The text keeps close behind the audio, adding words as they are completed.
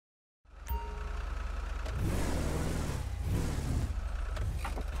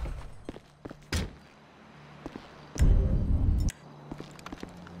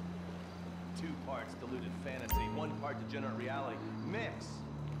degenerate reality mix,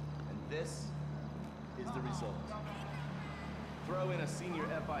 and this is the result. Throw in a senior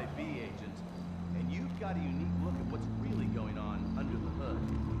FIB agent, and you've got a unique look at what's really going on under the hood.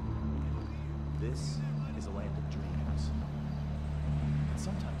 This is a land of dreams. And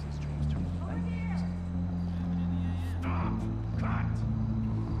sometimes these dreams turn into nightmares. Stop! Cut!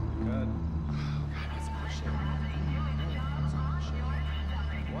 Cut. Oh, God, that's bullshit.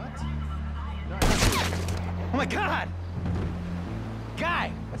 What? No. Oh my God!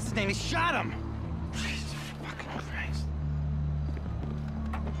 Guy! What's his name? He shot him! Jesus fucking Christ.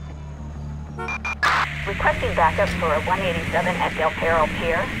 Requesting backup for a 187 at Del Perro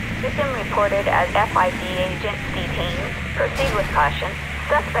Pier. Victim reported as FIB agent detained. Proceed with caution.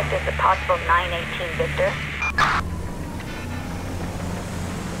 Suspect is a possible 918 Victor.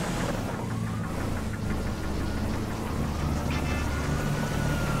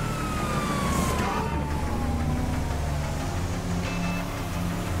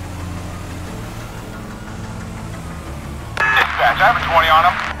 Dispatch, I have a 20 on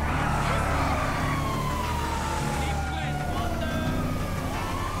him.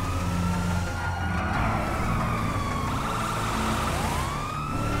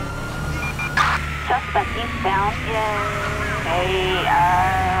 Suspect eastbound in a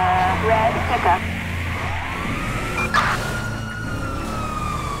red pickup.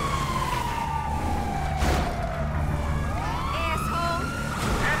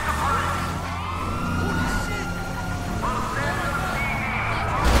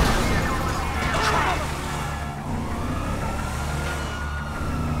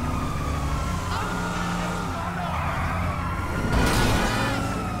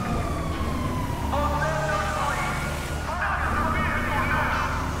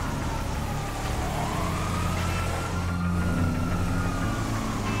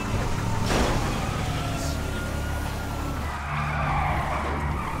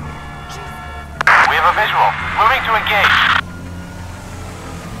 We have a visual. Moving to engage.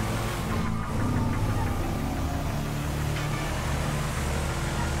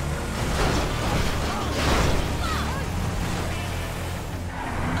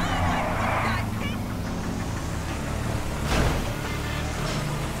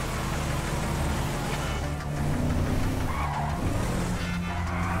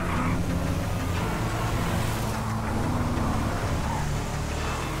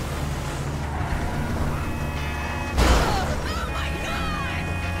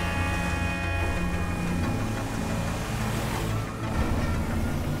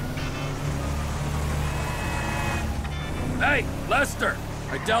 Hey, Lester!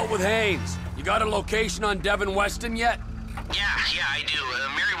 I dealt with Haynes. You got a location on Devin Weston yet? Yeah, I do.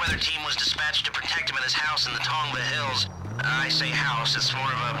 A Merryweather team was dispatched to protect him at his house in the Tongva Hills. I say house, it's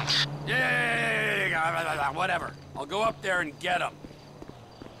more of a... Yeah, whatever. I'll go up there and get him.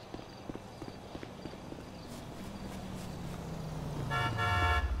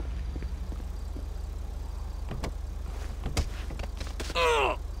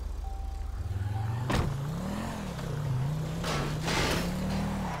 Ugh!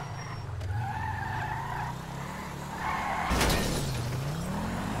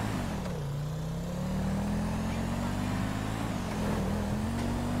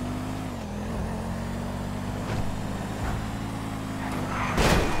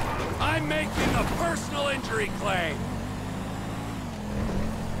 I'm making a personal injury claim.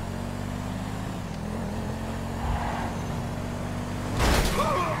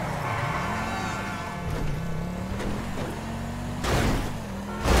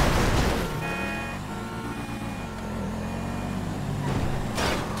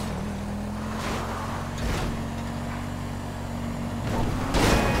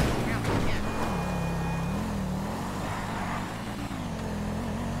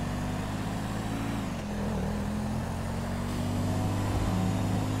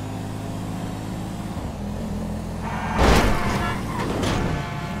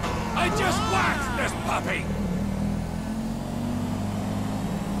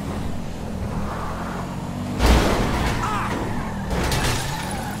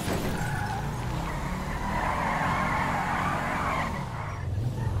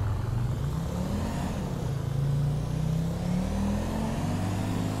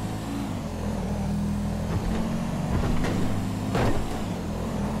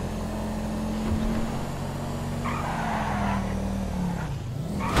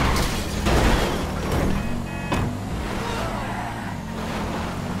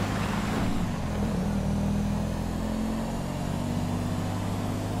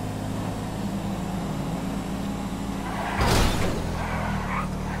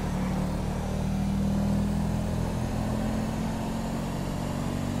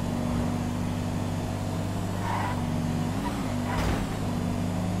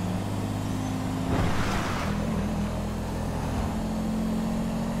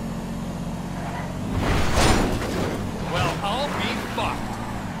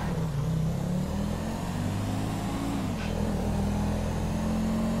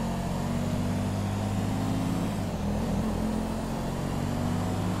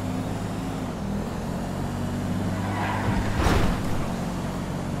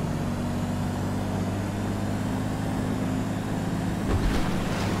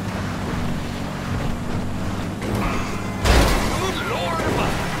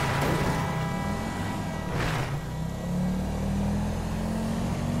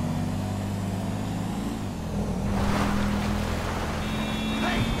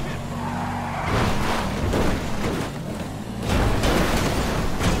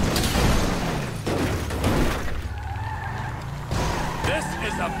 This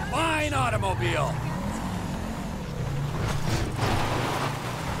is a fine automobile.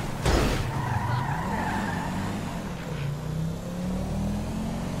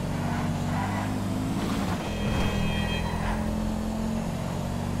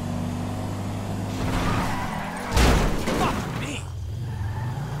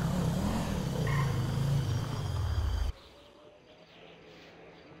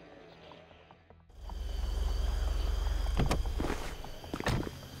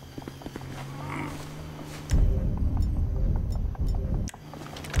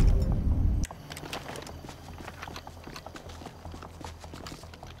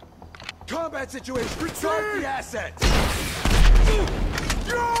 Combat situation! Return the asset!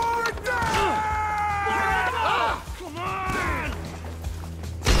 You're down! Come on!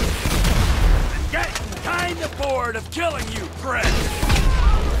 I'm getting kinda bored of killing you, Fred!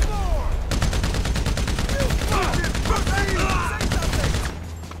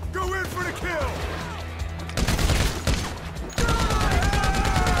 Go in for the kill!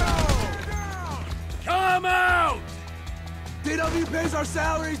 Come out! DW pays our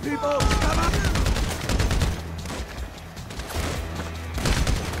salaries, people! Come on!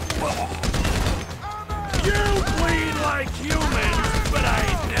 You bleed like humans, but I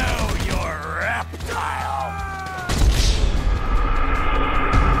know you're reptile!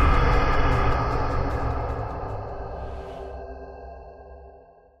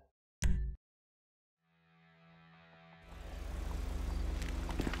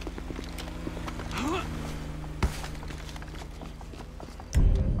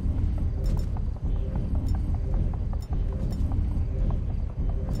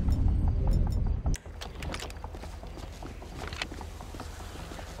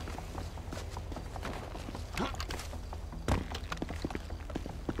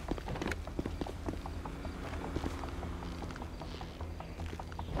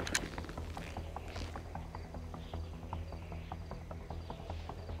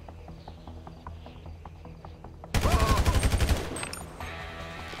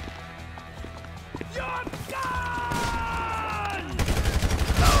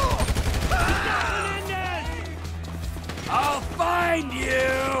 I'll find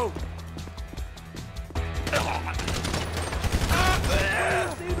you!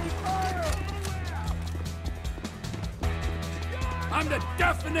 I'm the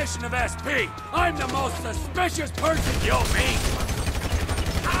definition of SP! I'm the most suspicious person you'll meet!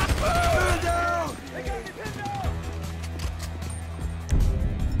 Man down!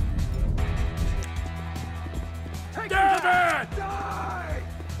 Damn it! Die!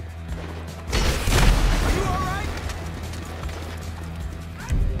 Are you alright?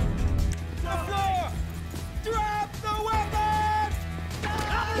 The floor! Drop the weapon!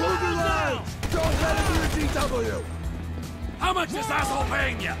 Hold the line! Don't let it be a DW! How much is this asshole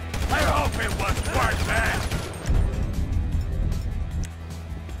paying you? I hope it was worth it!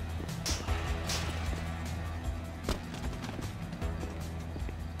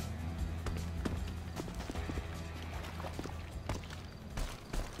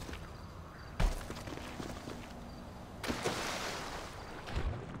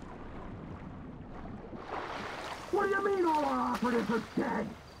 What do you mean all our operatives are dead?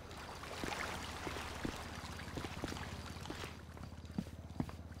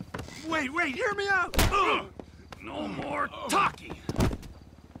 Wait, hear me out! No more talking!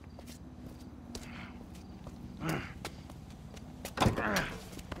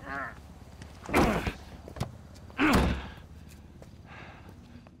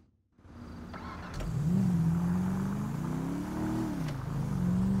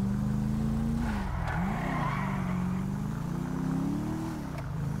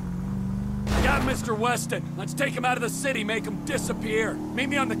 Got Mr. Weston. Let's take him out of the city, make him disappear. Meet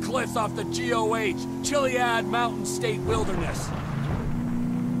me on the cliffs off the GOH, Chiliad Mountain State Wilderness.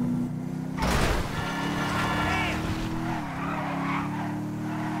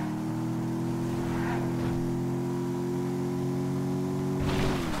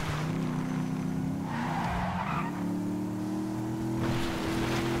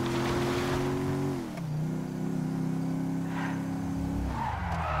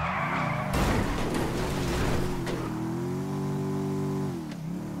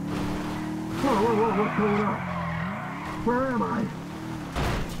 What's going on? Where am I?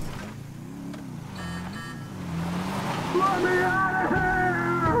 Let me out of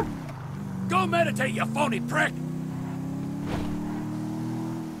here! Go meditate, you phony prick!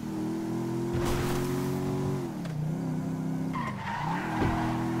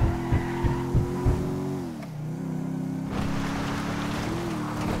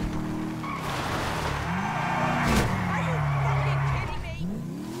 Are you fucking kidding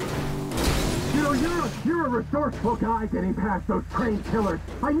You're a resourceful guy getting past those trained killers.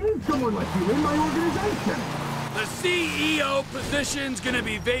 I need someone like you in my organization. The CEO position's gonna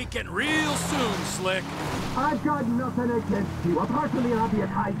be vacant real soon, Slick. I've got nothing against you, apart from the obvious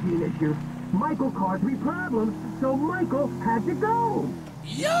hygiene issues. Michael caused me problems, so Michael had to go.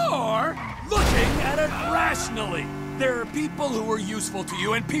 You're looking at it rationally. There are people who are useful to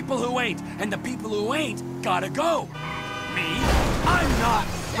you and people who ain't, and the people who ain't gotta go. Me? I'm not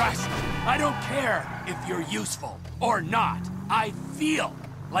rational. I don't care if you're useful or not. I feel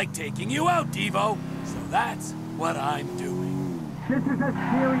like taking you out, Devo. So that's what I'm doing. This is a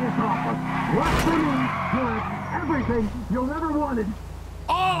serious offer. Work for me, you'll have everything you'll ever wanted.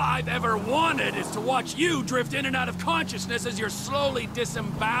 All I've ever wanted is to watch you drift in and out of consciousness as you're slowly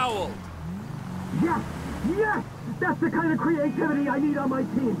disemboweled. Yes! Yes! That's the kind of creativity I need on my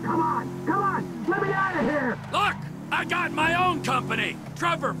team. Come on! Come on! Let me out of here! Look! I got my own company!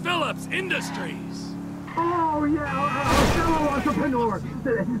 Trevor Phillips Industries! Oh, yeah, a fellow entrepreneur.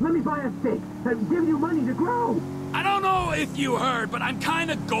 Let me buy a stake and give you money to grow. I don't know if you heard, but I'm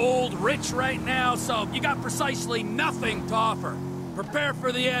kinda gold rich right now, so you got precisely nothing to offer. Prepare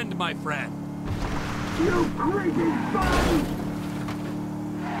for the end, my friend. You creepy son!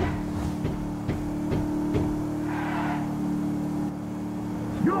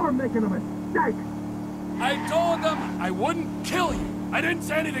 You're making a mistake! I told them I wouldn't kill you. I didn't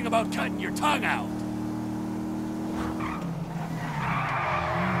say anything about cutting your tongue out.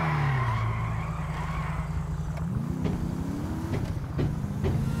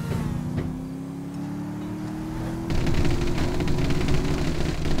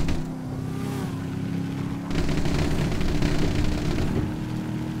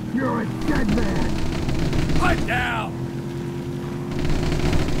 You're a dead man! Put down!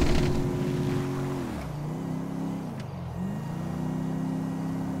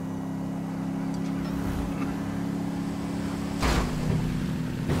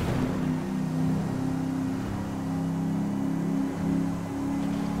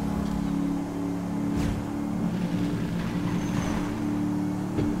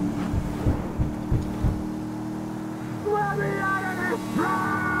 Let me out of this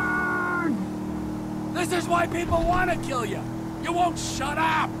drug! This is why people want to kill you. You won't shut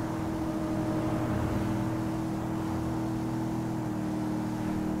up.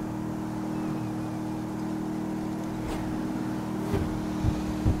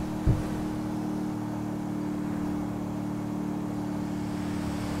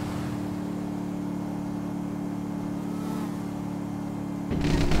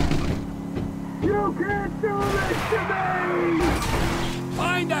 You can't do this to me!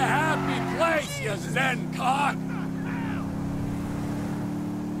 Find a happy place, you Zen cock.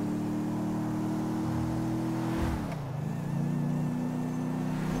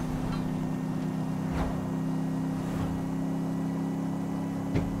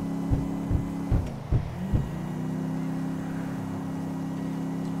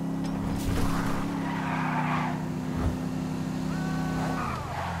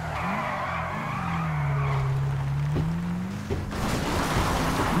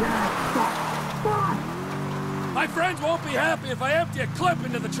 My friends won't be happy if I empty a clip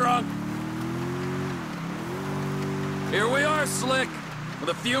into the trunk. Here we are, Slick, with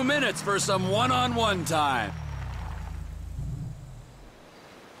a few minutes for some one-on-one time.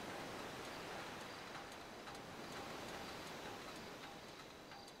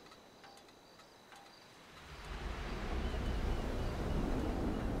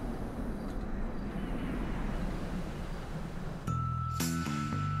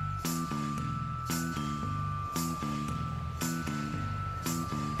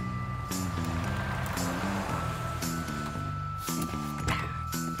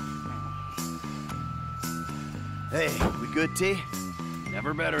 Hey, we good, T?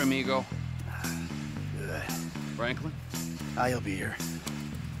 Never better, amigo. Good. Franklin? He'll be here.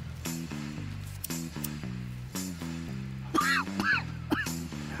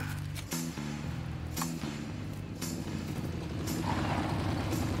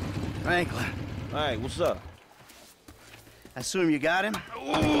 Franklin. Hey, what's up? I assume you got him?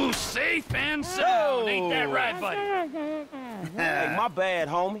 Ooh, safe and sound. Ain't that right, buddy? Hey, my bad,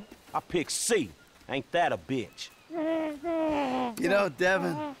 homie. I picked C. Ain't that a bitch? You know,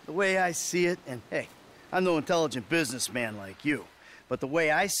 Devin, the way I see it, and hey, I'm no intelligent businessman like you, but the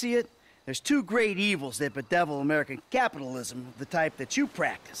way I see it, there's two great evils that bedevil American capitalism of the type that you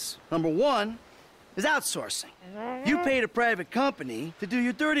practice. Number one is outsourcing. You paid a private company to do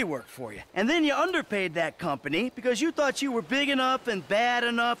your dirty work for you, and then you underpaid that company because you thought you were big enough and bad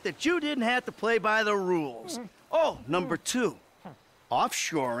enough that you didn't have to play by the rules. Oh, number two,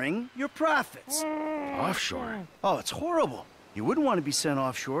 offshoring your profits. Offshore? Oh, it's horrible. You wouldn't want to be sent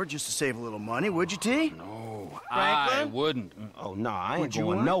offshore just to save a little money, would you, T? No, I Franklin? wouldn't. Oh, nah, I ain't Would you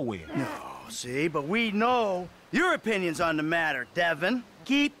going want? nowhere. No, see, but we know your opinions on the matter, Devin.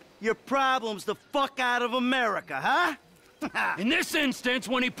 Keep your problems the fuck out of America, huh? In this instance,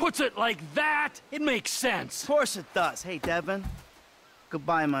 when he puts it like that, it makes sense. Of course it does. Hey, Devin.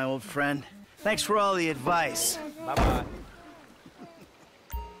 Goodbye, my old friend. Thanks for all the advice. Bye-bye.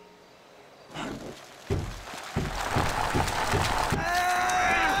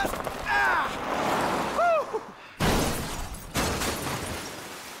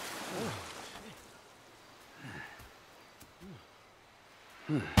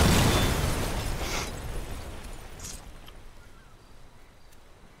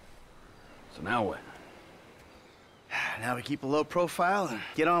 So now what? Now we keep a low profile and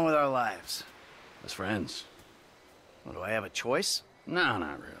get on with our lives. As friends? Well, do I have a choice? No,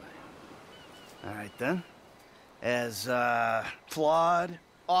 not really. All right, then. As, flawed,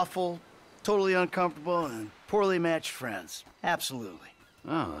 awful, totally uncomfortable, and poorly matched friends. Absolutely.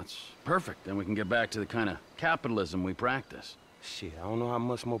 Oh, that's perfect. Then we can get back to the kind of capitalism we practice. Shit, I don't know how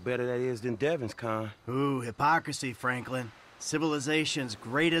much more better that is than Devin's kind. Ooh, hypocrisy, Franklin. Civilization's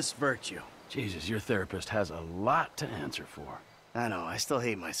greatest virtue. Jesus, your therapist has a lot to answer for. I know, I still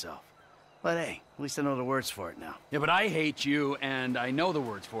hate myself. But hey, at least I know the words for it now. Yeah, but I hate you, and I know the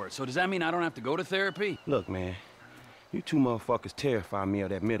words for it. So does that mean I don't have to go to therapy? Look, man, you two motherfuckers terrify me of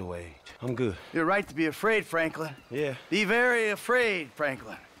that middle age. I'm good. You're right to be afraid, Franklin. Yeah. Be very afraid,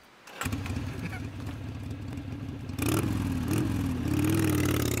 Franklin.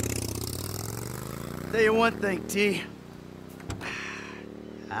 Tell you one thing, T.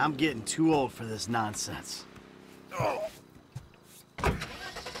 I'm getting too old for this nonsense. Oh.